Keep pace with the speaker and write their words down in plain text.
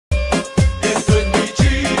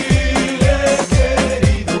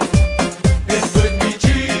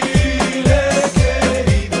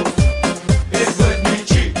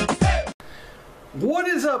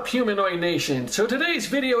Humanoid Nation. So today's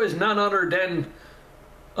video is none other than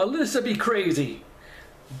Alyssa Be Crazy.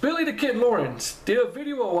 Billy the Kid Lawrence did a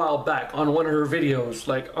video a while back on one of her videos,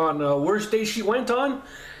 like on worst date she went on.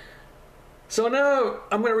 So now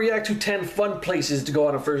I'm going to react to 10 fun places to go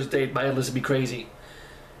on a first date by Alyssa Be Crazy.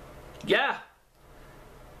 Yeah,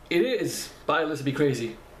 it is by Alyssa Be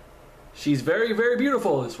Crazy. She's very, very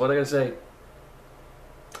beautiful is what I gotta say.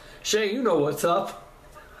 Shay, you know what's up.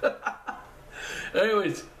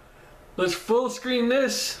 Anyways, let's full screen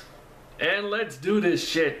this and let's do this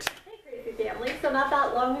shit. Hey Crazy Family, so not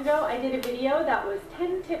that long ago I did a video that was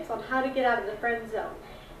 10 tips on how to get out of the friend zone.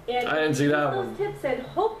 And I didn't see that one. Those tips and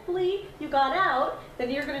hopefully you got out, then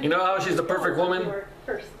you're gonna. You know how she's the perfect woman?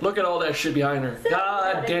 Look at all that shit behind her. So,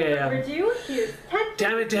 God damn. Here's 10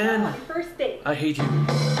 Damn it, Dan. on your first date. I hate you.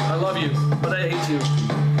 I love you, but I hate you.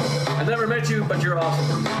 I never met you, but you're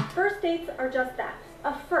awesome. First dates are just that.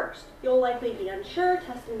 A first. You'll likely be unsure,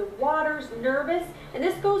 testing the waters, nervous, and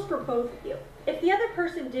this goes for both of you. If the other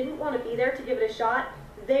person didn't want to be there to give it a shot,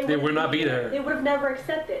 they would not be there. They would have never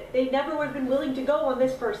accepted. They never would have been willing to go on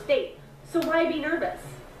this first date. So why be nervous?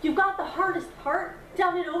 You've got the hardest part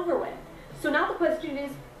done and over with. So now the question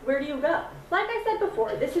is, where do you go? Like I said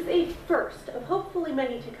before, this is a first of hopefully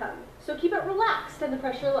many to come. So keep it relaxed and the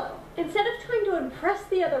pressure low. Instead of trying to impress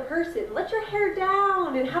the other person, let your hair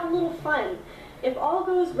down and have a little fun. If all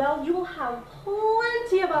goes well, you will have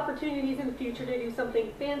plenty of opportunities in the future to do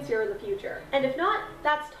something fancier in the future. And if not,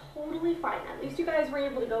 that's totally fine. At least you guys were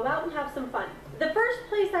able to go out and have some fun. The first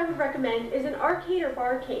place I would recommend is an arcade or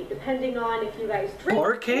barcade, depending on if you guys drink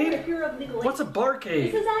barcade? or if you're of legal age. What's a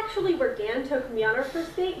barcade? This is actually where Dan took me on our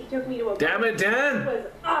first date. He took me to a Damn it, Dan! It was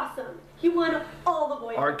awesome. He won all the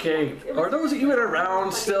boys. Arcade. Are those even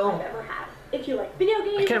around still? I've ever had. If you like video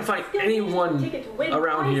games, I can't find anyone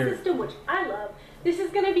around here. System, which I love. This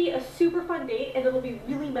is going to be a super fun date, and it'll be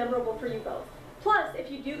really memorable for you both. Plus,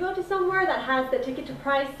 if you do go to somewhere that has the ticket to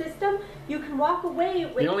prize system, you can walk away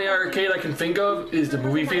with... The only arcade I can think of is the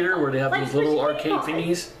movie theater where they have those little arcade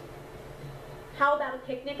thingies. How about a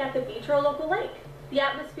picnic at the beach or a local lake? The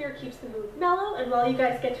atmosphere keeps the mood mellow, and while you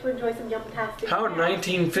guys get to enjoy some yum-tastic How snacks,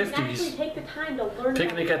 1950s? you can actually take the time to learn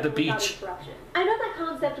picnic at the beach. I know that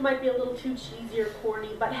concept might be a little too cheesy or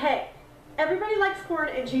corny, but hey, everybody likes corn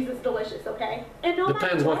and cheese is delicious, okay? And no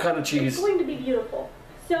Depends what kind of cheese. It's going to be beautiful.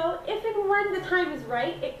 So if and when the time is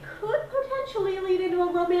right, it could potentially lead into a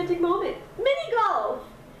romantic moment. Mini golf!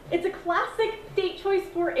 It's a classic date choice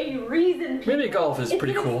for a reason. Mini golf is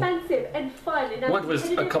pretty cool. It's expensive and fun, and went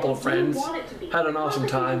with a couple of friends. Had an awesome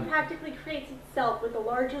time. Practically creates itself with a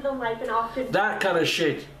larger-than-life and often that kind of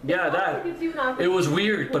shit. Yeah, that. It was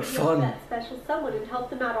weird but fun. That special someone and help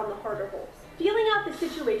them out on the harder holes. Feeling out the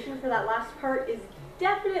situation for that last part is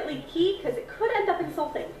definitely key because it could end up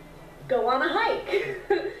insulting. Go on a hike.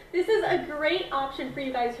 This is a great option for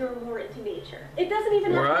you guys who are more into nature. It doesn't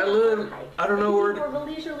even have to be a hike. I don't know where. More of a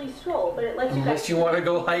leisurely stroll, but it lets you guys. Unless you want to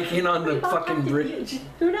go hiking on the fucking bridge.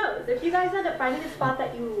 Who knows? If you guys end up finding a spot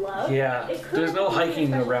that you love, yeah, there's no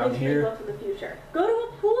hiking around here. In the future. Go to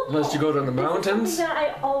a pool hall. Unless you go to the mountains. This is something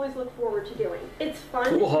that I always look forward to doing. It's fun.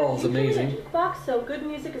 Pool hall is amazing. Jukebox, so good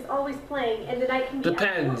music is always playing, and the night can be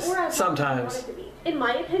depends. Sometimes. In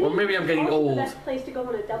my opinion, well, maybe I'm getting old. The best place to go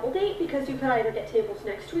on a double date because you could either get tables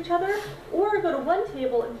next to each other or go to one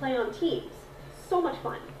table and play on teams. So much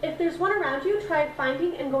fun. If there's one around you, try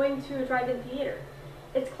finding and going to a drive-in theater.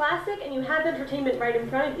 It's classic and you have entertainment right in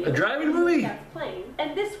front of you. A drive-in movie? That's playing.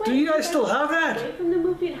 And this way, do you guys still have that? Away from the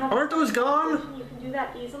movie and have aren't those gone? You can do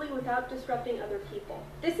that easily without disrupting other people.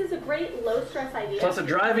 This is a great low-stress idea. Plus a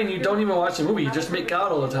drive-in, you don't even watch the movie. You just make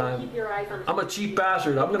out all the time. I'm a cheap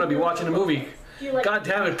bastard. I'm going to be watching a movie. God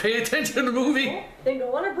damn it, pay attention to the movie. Then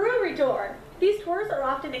go on a brewery tour. These tours are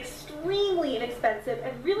often extremely inexpensive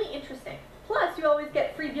and really interesting. Plus, you always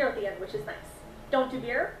get free beer at the end, which is nice. Don't do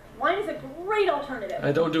beer? Wine is a great alternative.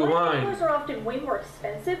 I don't do wine. Tours are often way more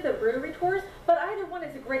expensive than brewery tours, but either one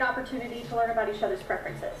is a great opportunity to learn about each other's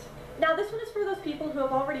preferences. Now, this one is for those people who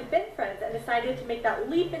have already been friends and decided to make that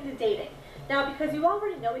leap into dating. Now, because you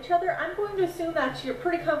already know each other, I'm going to assume that you're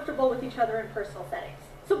pretty comfortable with each other in personal settings.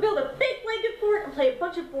 So build a big blanket fort and play a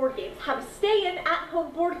bunch of board games. Have a stay-in,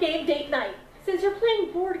 at-home board game date night. Since you're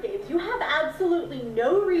playing board games, you have absolutely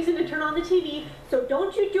no reason to turn on the TV, so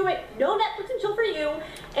don't you do it. No Netflix and chill for you.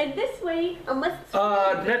 And this way, unless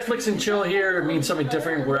Netflix and chill here means something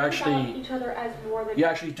different. We're actually you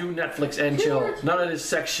actually do Netflix and chill. None of this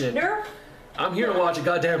sex shit. I'm here to watch a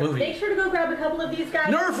goddamn movie. Make sure to go grab a couple of these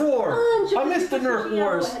guys. Nerf War! I missed the Nerf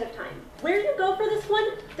Wars. Ahead of time. Where you go for this one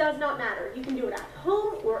does not matter. You can do it at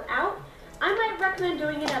home or out. I might recommend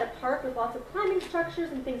doing it at a park with lots of climbing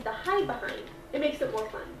structures and things to hide behind. It makes it more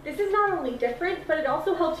fun. This is not only different, but it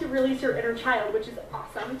also helps you release your inner child, which is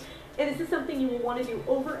awesome. And this is something you will want to do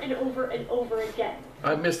over and over and over again.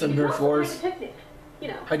 I missed the Nerf Wars. Picnic, you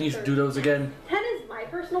know. I need to do those again. 10 is my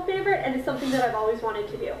personal favorite, and it's something that I've always wanted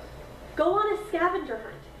to do. Go on a scavenger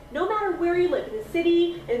hunt. No matter where you live, in the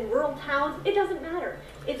city, in rural towns, it doesn't matter.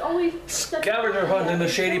 It's always scavenger hunt in the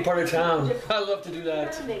shady part of town. I love to do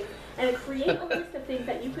that. And create a list of things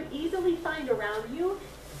that you could easily find around you.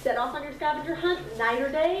 Set off on your scavenger hunt, night or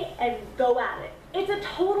day, and go at it. It's a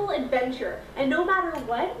total adventure, and no matter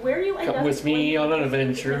what, where you end up, come with me on an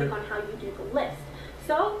adventure. Depending on how you do the list.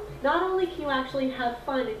 So, not only can you actually have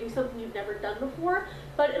fun and do something you've never done before,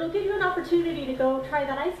 but it'll give you an opportunity to go try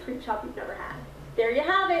that ice cream shop you've never had. There you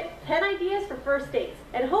have it, 10 ideas for first dates.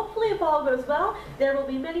 And hopefully, if all goes well, there will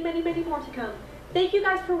be many, many, many more to come. Thank you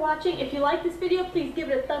guys for watching. If you like this video, please give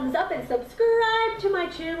it a thumbs up and subscribe to my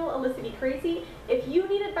channel, Alyssa Be Crazy. If you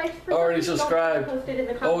need advice for already subscribed.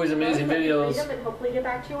 Always amazing videos. And hopefully get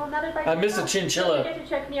back to you on that advice. I missed the chinchilla. Don't forget to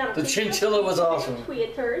check me out on the chinchilla was awesome.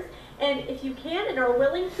 Tweeters. And if you can and are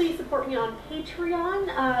willing, please support me on Patreon,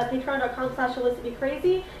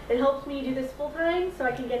 patreon.com/AlyssaBeCrazy. It helps me do this full time so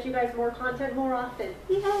I can get you guys more content more often.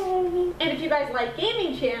 Yay! And if you guys like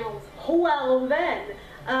gaming channels, well then.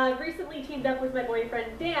 Recently teamed up with my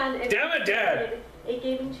boyfriend Dan and Dad! A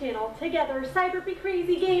gaming channel together, Cyber Be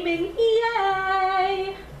Crazy Gaming.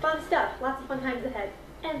 Yay! Fun stuff, lots of fun times ahead.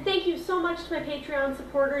 And thank you so much to my Patreon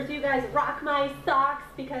supporters. You guys rock my socks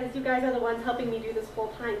because you guys are the ones helping me do this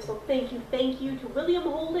full time. So thank you to William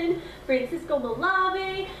Holden, Francisco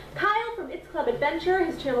Malave, Kyle from It's Club Adventure.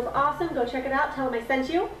 His channel's awesome. Go check it out. Tell him I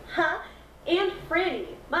sent you. And Franny,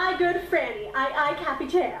 my good Franny,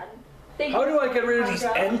 Capitan. How do I get rid of these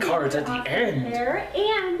end cards at the end?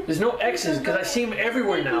 There's no X's because I see them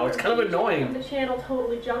everywhere now. It's kind of annoying. The channel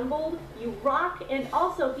Totally Jumbled. You rock, and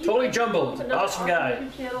also Totally Jumbled. Awesome guy.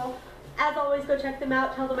 YouTube channel. As always, go check them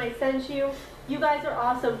out. Tell them I sent you. You guys are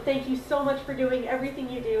awesome. Thank you so much for doing everything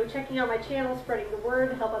you do, checking out my channel, spreading the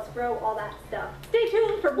word, help us grow, all that stuff. Stay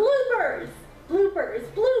tuned for bloopers. Bloopers.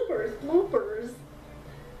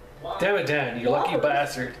 Damn it, Dan, you lucky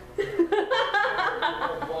bastard.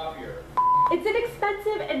 It's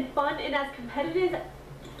inexpensive and fun and as competitive.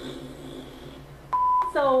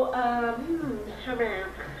 So,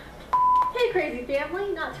 hey crazy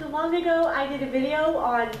family, not too long ago I did a video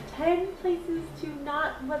on 10 places to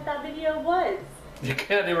not what that video was. You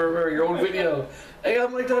can't even remember your own video. Hey,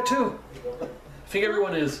 I'm like that too. I think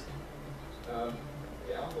everyone is. Down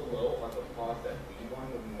below on the paws that we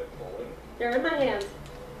won when we went bowling. They're in my hands.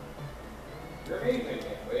 You're amazing, man.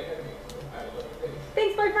 Way ahead of me. I love it.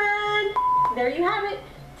 Thanks, boyfriend! There you have it.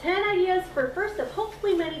 10 ideas for first of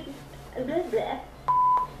hopefully many... Blah, blah.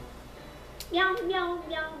 Meow, meow,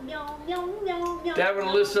 meow, meow, meow, meow, meow. Damn it,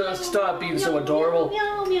 Alyssa, stop being so adorable.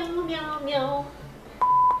 Meow, meow, meow, meow.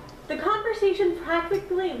 The conversation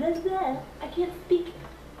practically... Blah, blah. I can't speak.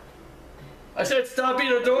 I said stop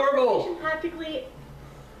being adorable!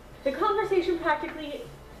 The conversation practically...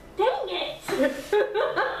 Dang it!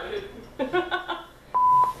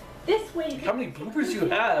 This way, how many bloopers you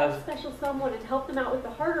have? Special someone and help them out with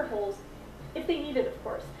the harder holes, if they need it, of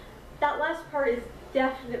course. That last part is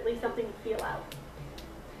definitely something to feel out.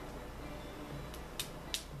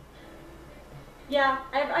 Yeah,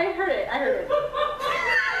 I heard it.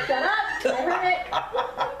 Shut up! I heard it.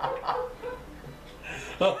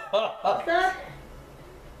 What's up?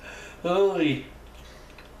 Holy.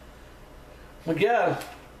 Well, yeah.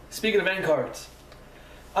 Speaking of end cards,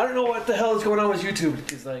 I don't know what the hell is going on with YouTube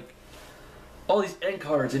because like all these end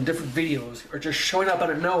cards in different videos are just showing up out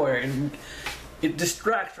of nowhere and it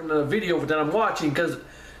distracts from the video that I'm watching because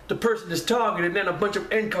the person is talking and then a bunch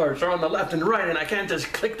of end cards are on the left and right and I can't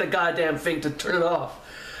just click the goddamn thing to turn it off.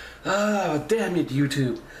 Ah, damn it,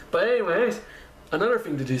 YouTube. But anyways, another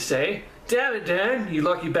thing to just say, damn it, Dan, you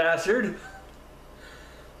lucky bastard.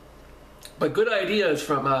 But good ideas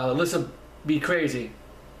from Alyssa Be Crazy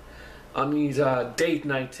on these date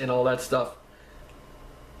nights and all that stuff.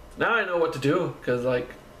 Now I know what to do because like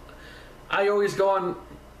I always go on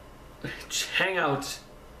hangouts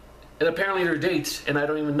and apparently they're dates and I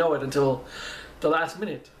don't even know it until the last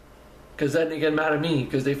minute because then they get mad at me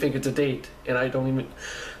because they think it's a date and I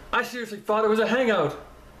seriously thought it was a hangout.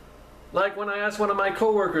 Like when I asked one of my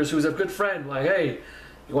coworkers who's a good friend, like, hey,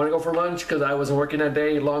 you want to go for lunch? Because I wasn't working that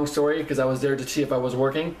day. Long story, because I was there to see if I was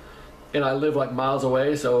working and I live like miles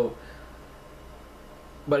away, so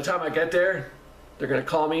by the time I get there, they're gonna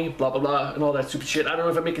call me, blah blah blah, and all that stupid shit. I don't know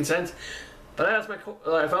if I'm making sense, but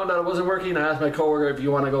I found out it wasn't working. I asked my coworker if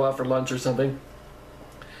you want to go out for lunch or something.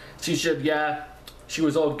 She said, yeah. She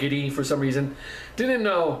was all giddy for some reason. Didn't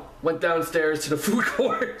know. Went downstairs to the food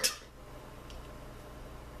court.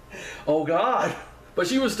 Oh God. But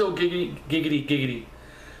she was still giggity.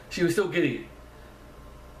 She was still giddy.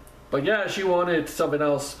 But yeah, she wanted something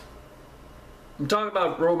else. I'm talking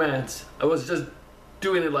about romance. I was just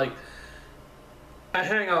doing it like a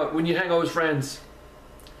hangout when you hang out with friends.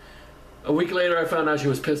 A week later I found out she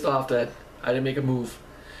was pissed off that I didn't make a move.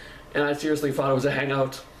 And I seriously thought it was a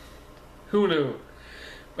hangout. Who knew?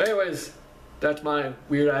 But anyways, that's my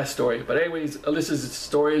weird ass story. But anyways, Alyssa's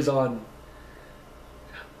stories on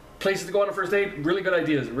places to go on a first date, really good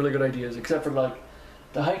ideas. Except for like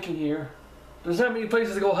the hiking here. There's not many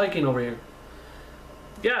places to go hiking over here.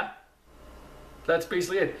 Yeah. That's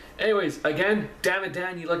basically it. Anyways, again, damn it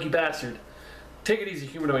Dan, you lucky bastard. Take it easy,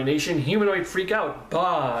 Humanoid Nation. Humanoid freak out.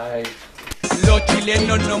 Bye. Los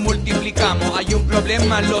chilenos nos multiplicamos, hay un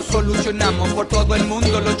problema, lo solucionamos. Por todo el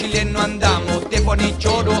mundo los chilenos andamos, te pones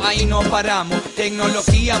choro, ahí no paramos.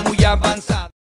 Tecnología muy avanzada.